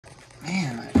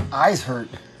eyes hurt.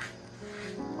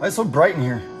 Why is it so bright in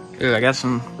here? Dude, I got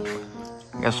some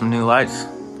new lights.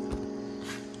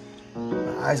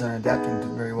 My eyes aren't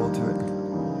adapting very well to it.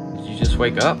 Did you just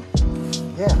wake up?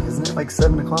 Yeah, isn't it like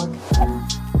 7 o'clock?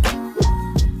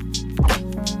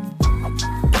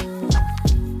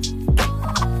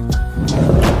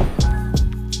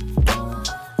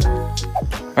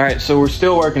 All right, so we're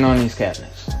still working on these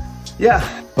cabinets.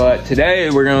 Yeah. But today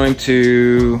we're going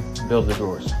to build the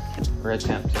drawers, or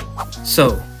attempt to.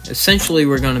 So, essentially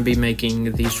we're going to be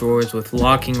making these drawers with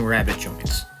locking rabbet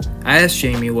joints. I asked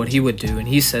Jamie what he would do, and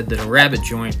he said that a rabbet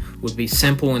joint would be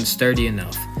simple and sturdy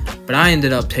enough, but I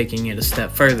ended up taking it a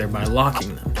step further by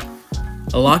locking them.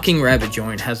 A locking rabbet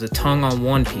joint has a tongue on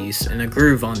one piece and a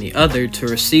groove on the other to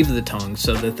receive the tongue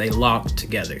so that they lock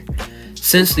together.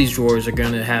 Since these drawers are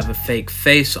going to have a fake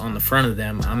face on the front of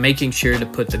them, I'm making sure to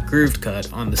put the grooved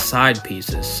cut on the side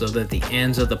pieces so that the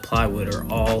ends of the plywood are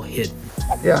all hidden.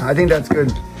 Yeah, I think that's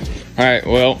good. Alright,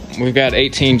 well, we've got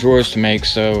 18 drawers to make,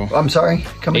 so... I'm sorry,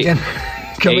 come again?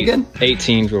 Come again?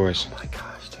 18 drawers. Oh my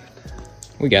gosh, dude.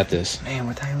 We got this. Man,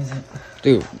 what time is it?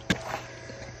 Dude.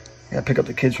 I gotta pick up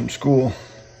the kids from school.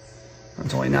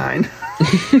 It's only 9.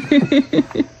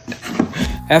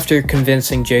 After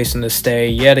convincing Jason to stay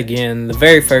yet again, the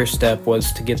very first step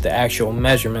was to get the actual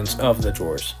measurements of the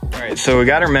drawers. Alright, so we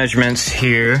got our measurements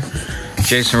here.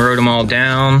 Jason wrote them all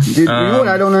down. Dude, you know what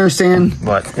I don't understand?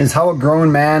 What? Is how a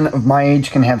grown man of my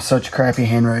age can have such crappy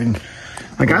handwriting.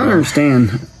 Like, I don't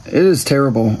understand. It is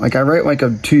terrible. Like, I write like a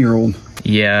 2-year-old.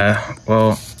 Yeah,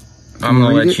 well, I'm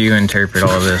gonna let you interpret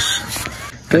all this.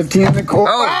 15 and a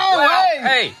quarter. Oh,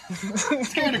 hey!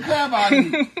 Scared the crap out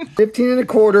of me. 15 and a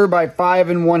quarter by 5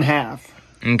 1/2.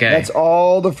 Okay. That's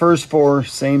all the first 4,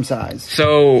 same size.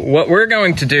 So what we're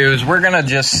going to do is we're going to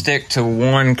just stick to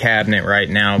one cabinet right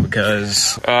now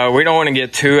because we don't want to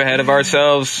get too ahead of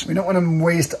ourselves. We don't want to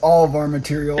waste all of our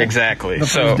material. Exactly. The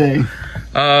first day.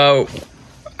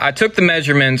 I took the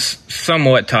measurements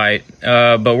somewhat tight,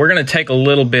 but we're going to take a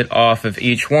little bit off of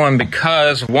each one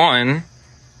because, one,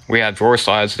 we have drawer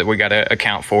slides that we got to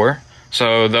account for.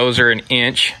 So those are 1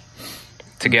 inch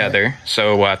together, okay.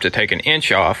 So we'll have to take 1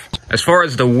 inch off. As far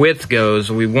as the width goes,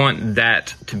 we want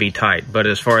that to be tight, but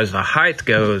as far as the height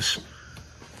goes,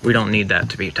 we don't need that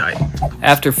to be tight.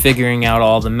 After figuring out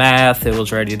all the math, it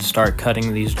was ready to start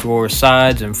cutting these drawer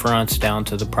sides and fronts down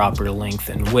to the proper length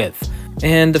and width.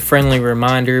 And a friendly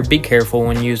reminder, be careful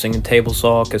when using a table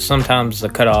saw, because sometimes the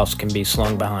cutoffs can be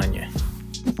slung behind you.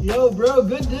 Yo, bro,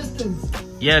 good distance.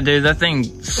 Yeah, dude, that thing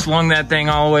slung that thing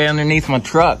all the way underneath my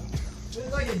truck.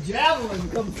 It's like a javelin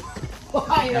comes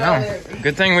flying out there.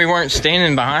 Good thing we weren't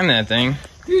standing behind that thing.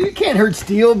 Dude, you can't hurt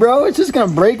steel, bro. It's just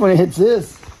gonna break when it hits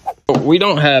this. We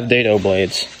don't have dado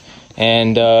blades,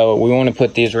 and we want to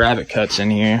put these rabbet cuts in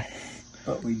here.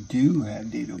 But we do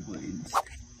have dado blades.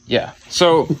 Yeah,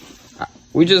 so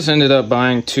we just ended up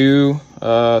buying 2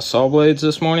 saw blades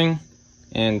this morning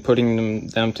and putting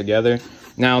them together.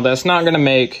 Now, that's not going to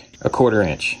make a 1/4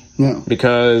 inch. No.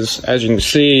 Because, as you can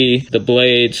see, the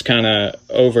blades kind of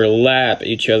overlap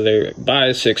each other by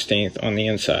a 1/16 on the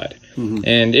inside. Mm-hmm.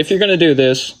 And if you're going to do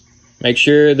this, make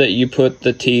sure that you put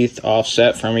the teeth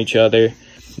offset from each other.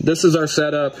 This is our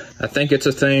setup. I think it's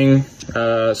a thing,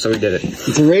 so we did it.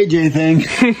 It's a Ray J thing.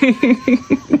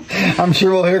 I'm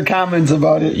sure we'll hear comments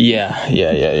about it.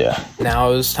 Yeah.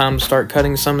 Now it's time to start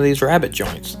cutting some of these rabbet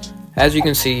joints. As you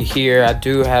can see here, I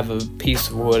do have a piece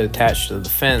of wood attached to the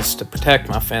fence to protect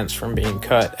my fence from being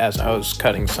cut as I was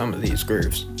cutting some of these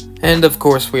grooves. And of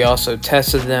course, we also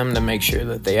tested them to make sure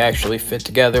that they actually fit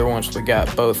together once we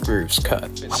got both grooves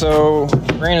cut. So,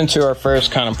 ran into our first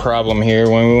kind of problem here.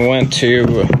 When we went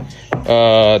to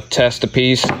test a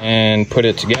piece and put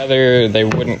it together, they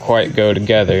wouldn't quite go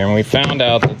together. And we found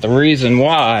out that the reason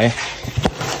why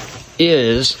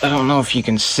is, I don't know if you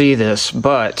can see this,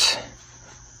 but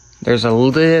there's a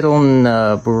little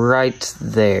nub right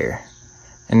there.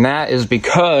 And that is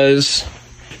because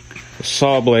the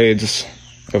saw blades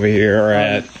over here are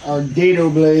at... Our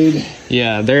dado blade.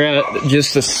 Yeah, they're at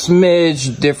just a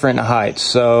smidge different heights.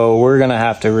 So we're going to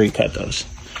have to recut those.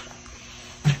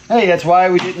 Hey, that's why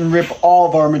we didn't rip all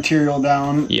of our material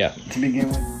down to begin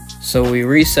with. So we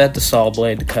reset the saw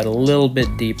blade to cut a little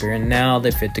bit deeper, and now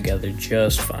they fit together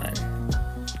just fine.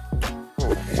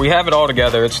 We have it all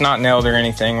together. It's not nailed or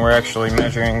anything. We're actually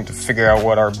measuring to figure out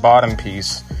what our bottom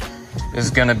piece is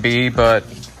going to be, but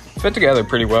fit together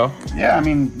pretty well. Yeah, I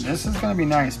mean, this is going to be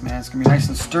nice, man. It's going to be nice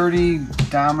and sturdy,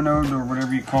 dominoed, or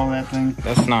whatever you call that thing.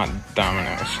 That's not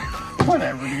dominoes.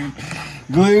 Whatever, dude.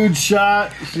 Glued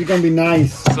shot. It's going to be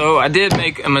nice. So I did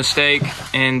make a mistake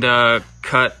and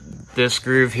cut this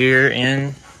groove here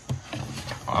in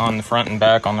on the front and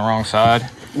back on the wrong side.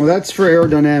 Well, that's for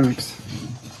aerodynamics.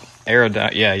 Yeah.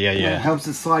 It helps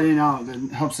it slide in and out.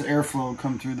 It helps the airflow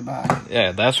come through the back.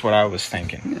 Yeah, that's what I was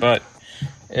thinking. Yeah. But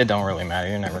it don't really matter.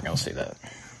 You're never going to see that.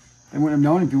 They wouldn't have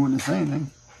known if you wouldn't have said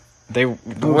anything. They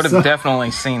would have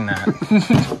definitely seen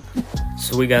that.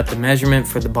 So we got the measurement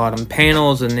for the bottom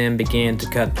panels and then began to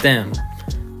cut them.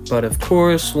 But of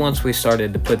course, once we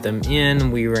started to put them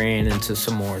in, we ran into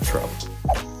some more trouble.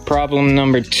 Problem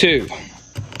number 2.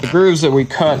 The grooves that we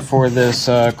cut for this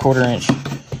 1/4 inch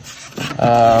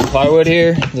plywood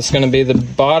here, that's going to be the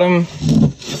bottom,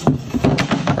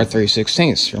 are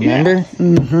 3/16, remember? Yeah.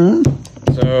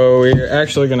 Mm-hmm. So we're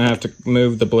actually going to have to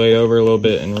move the blade over a little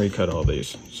bit and recut all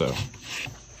these. So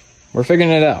we're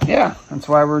figuring it out. Yeah, that's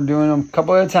why we're doing them a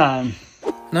couple at a time.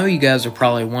 I know you guys are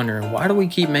probably wondering, why do we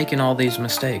keep making all these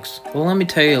mistakes? Well, let me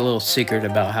tell you a little secret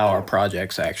about how our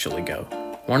projects actually go.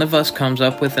 One of us comes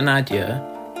up with an idea,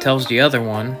 tells the other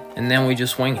one, and then we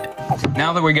just wing it.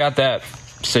 Now that we got that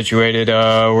situated,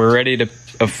 we're ready to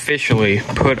officially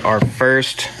put our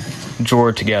first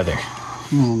drawer together.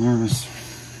 I'm a little nervous.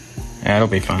 Yeah, it'll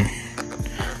be fun.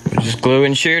 We just glue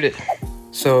and sheared it.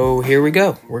 So here we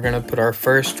go. We're gonna put our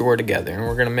first drawer together, and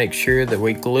we're gonna make sure that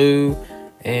we glue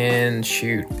and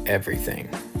shoot everything.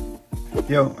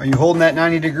 Yo, are you holding that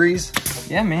 90 degrees?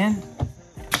 Yeah, man.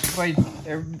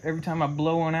 Every time I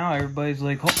blow one out, everybody's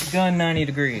like, hold the gun 90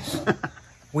 degrees.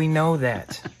 We know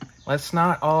that. Let's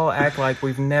not all act like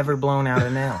we've never blown out a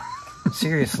nail.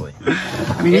 Seriously.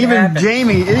 I mean,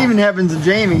 Jamie, it even happens to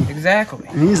Jamie. Exactly.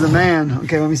 And he's the man.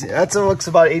 Okay, let me see. That looks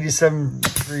about 87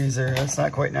 degrees there. That's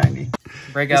not quite 90.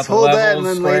 Break out the hold levels, that and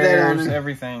then squares, lay that on there.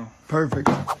 Everything. Perfect.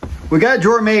 We got a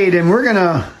drawer made and we're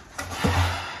gonna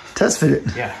test fit it.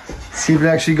 Yeah. See if it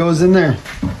actually goes in there.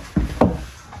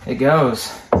 It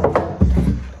goes.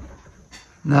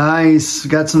 Nice.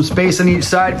 Got some space on each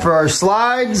side for our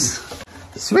slides.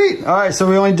 Sweet. All right, so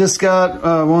we only just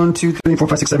got 1, 2, 3, 4,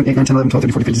 5, 6, 7, 8, 9, 10, 11, 12,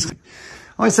 13, 14, 15, 16.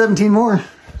 Only 17 more.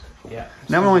 Yeah.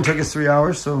 That one only took us 3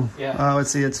 hours, so yeah. Let's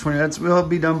see, it's 20. We'll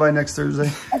be done by next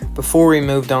Thursday. Before we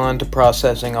moved on to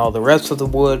processing all the rest of the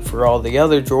wood for all the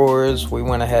other drawers, we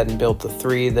went ahead and built the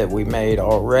 3 that we made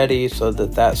already so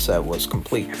that that set was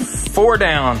complete. 4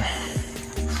 down.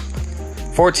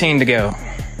 14 to go.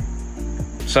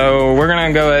 So we're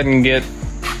gonna go ahead and get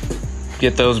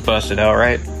those busted out,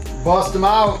 right? Bust them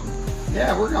out.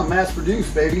 Yeah, we're gonna mass produce,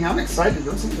 baby. I'm excited.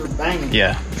 Those things are banging.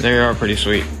 Yeah, they are pretty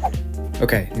sweet.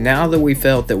 Okay, now that we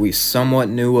felt that we somewhat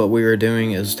knew what we were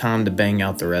doing, it's time to bang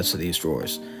out the rest of these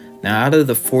drawers. Now, out of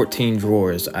the 14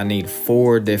 drawers, I need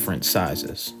 4 different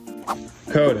sizes.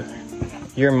 Coda,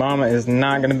 your mama is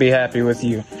not gonna be happy with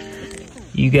you.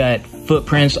 You got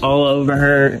footprints all over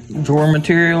her drawer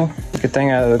material. Good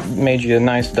thing I made you a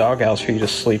nice doghouse for you to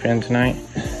sleep in tonight.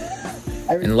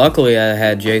 And luckily I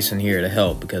had Jason here to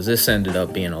help because this ended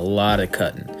up being a lot of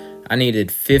cutting. I needed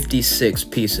 56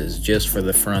 pieces just for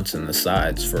the fronts and the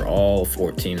sides for all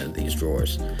 14 of these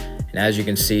drawers. And as you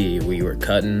can see, we were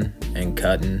cutting and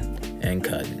cutting and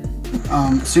cutting.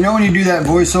 So you know when you do that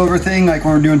voiceover thing, like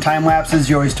when we're doing time lapses,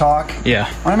 you always talk? Yeah.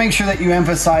 I want to make sure that you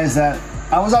emphasize that.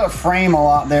 I was out of frame a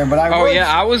lot there, but I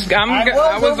was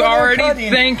already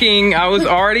thinking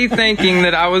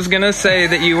that I was gonna say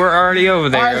that you were already over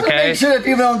there. I just okay. want to make sure that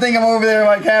people don't think I'm over there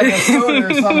like having a soda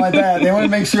or something like that. They want to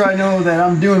make sure I know that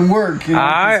I'm doing work. You know,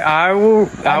 I will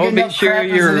be sure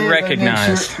you're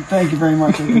recognized. Sure, thank you very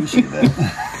much. I appreciate that.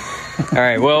 All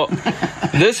right. Well,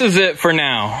 this is it for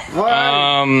now. All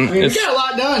right. We got a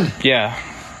lot done. Yeah.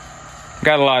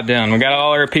 Got a lot done. We got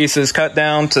all our pieces cut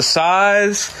down to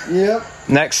size. Yep.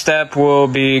 Next step will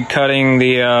be cutting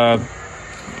the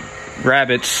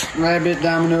rabbits. Rabbit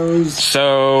dominoes.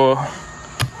 So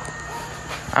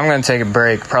I'm gonna take a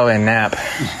break, probably a nap.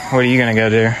 What are you gonna go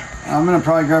do? I'm gonna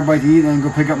probably grab a bite to eat and then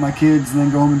go pick up my kids and then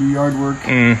go home and do yard work.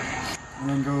 And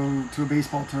then go to a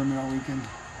baseball tournament all weekend.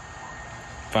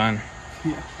 Fun.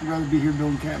 Yeah, I'd rather be here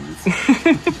building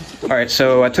cabinets. All right,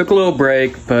 so I took a little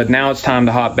break, but now it's time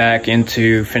to hop back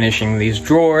into finishing these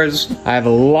drawers. I have a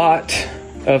lot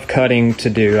of cutting to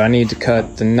do. I need to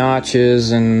cut the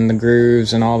notches and the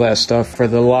grooves and all that stuff for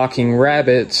the locking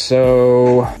rabbit,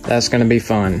 so that's gonna be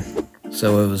fun.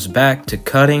 So it was back to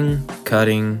cutting,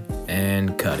 cutting,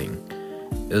 and cutting.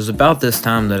 It was about this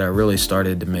time that I really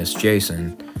started to miss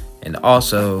Jason, and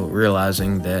also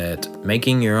realizing that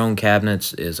making your own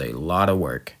cabinets is a lot of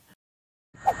work.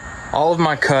 All of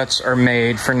my cuts are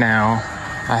made for now.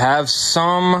 I have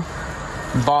some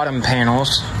bottom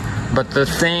panels, but the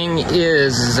thing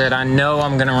is that I know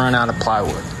I'm gonna run out of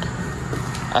plywood.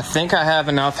 I think I have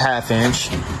enough 1/2 inch.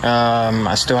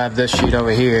 I still have this sheet over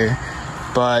here,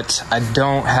 but I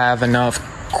don't have enough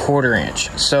 1/4 inch.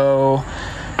 So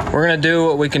we're gonna do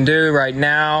what we can do right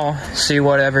now, see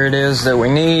whatever it is that we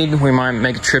need. We might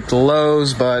make a trip to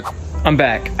Lowe's, but I'm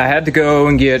back. I had to go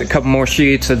and get a couple more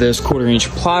sheets of this 1/4 inch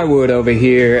plywood over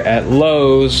here at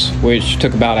Lowe's, which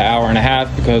took about an hour and a half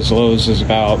because Lowe's is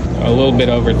about a little bit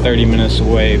over 30 minutes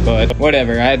away, but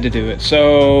whatever, I had to do it.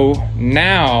 So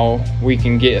now we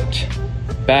can get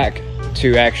back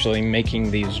to actually making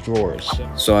these drawers.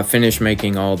 So I finished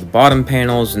making all the bottom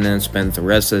panels and then spent the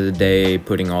rest of the day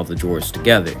putting all the drawers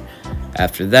together.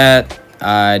 After that,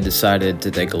 I decided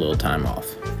to take a little time off.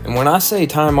 And when I say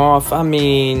time off, I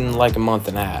mean like a month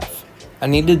and a half. I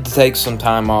needed to take some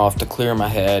time off to clear my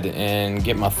head and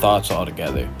get my thoughts all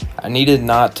together. I needed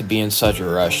not to be in such a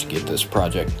rush to get this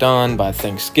project done by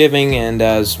Thanksgiving, and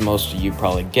as most of you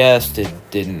probably guessed, it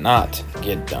did not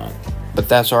get done. But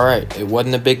that's alright, it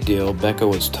wasn't a big deal. Becca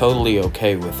was totally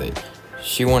okay with it.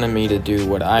 She wanted me to do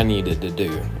what I needed to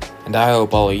do, and I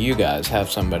hope all of you guys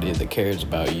have somebody that cares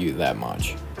about you that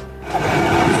much.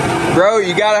 Bro,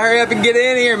 you gotta hurry up and get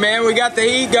in here, man. We got the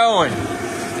heat going.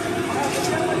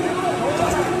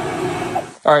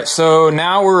 Alright, so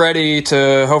now we're ready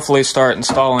to hopefully start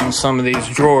installing some of these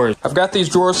drawers. I've got these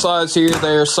drawer slides here.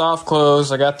 They are soft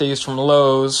close. I got these from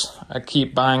Lowe's. I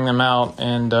keep buying them out,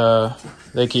 and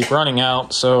they keep running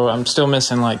out, so I'm still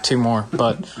missing like 2 more,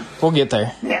 but we'll get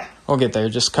there. Yeah. We'll get there.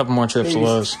 Just a couple more trips to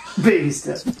Lowe's. Baby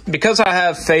steps. Because I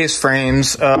have face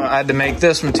frames, I had to make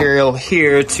this material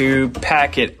here to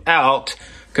pack it out,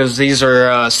 because these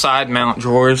are side mount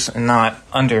drawers and not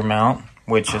under mount,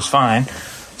 which is fine.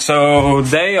 So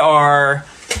they are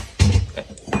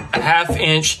a 1/2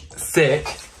 inch thick.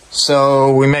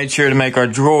 So we made sure to make our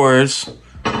drawers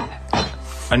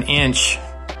 1 inch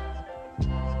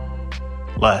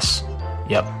less.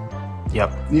 Yep. Yeah.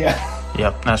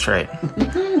 Yep, that's right.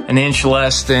 1 inch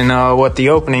less than what the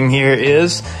opening here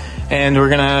is. And we're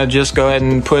gonna just go ahead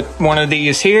and put one of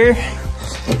these here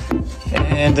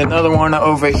and another one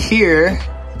over here,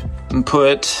 and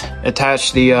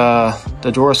attach the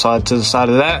drawer slide to the side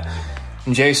of that.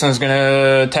 And Jason's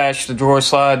gonna attach the drawer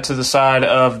slide to the side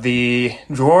of the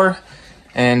drawer,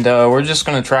 and we're just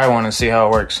gonna try one and see how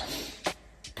it works.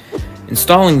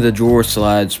 Installing the drawer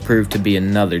slides proved to be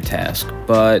another task,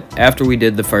 but after we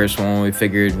did the first one, we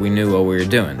figured we knew what we were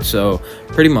doing. So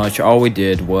pretty much all we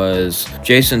did was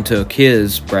Jason took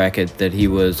his bracket that he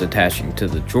was attaching to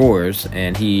the drawers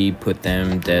and he put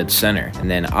them dead center.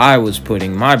 And then I was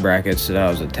putting my brackets that I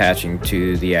was attaching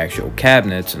to the actual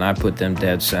cabinets, and I put them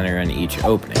dead center in each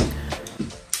opening.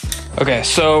 Okay,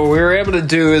 so we were able to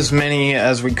do as many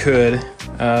as we could,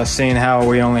 seeing how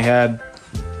we only had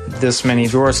this many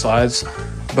drawer slides,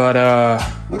 but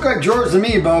Look like drawers to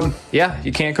me, bub. yeah,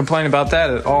 you can't complain about that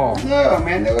at all. No,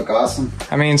 man, they look awesome.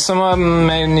 I mean, some of them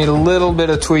may need a little bit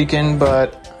of tweaking,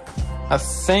 but I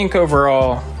think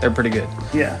overall they're pretty good.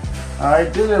 Yeah. I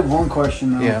did have one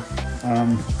question though. Yeah.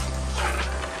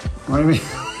 What do you mean?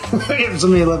 We have so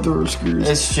many leftover screws.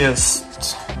 It's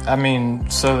just, I mean,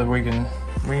 so that we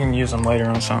can use them later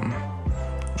on something.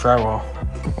 Drywall.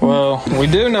 Well, we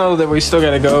do know that we still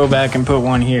got to go back and put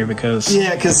one here because...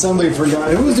 Yeah, because somebody forgot.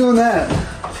 Who was doing that?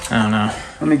 I don't know.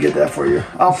 Let me get that for you.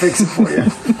 I'll fix it for you.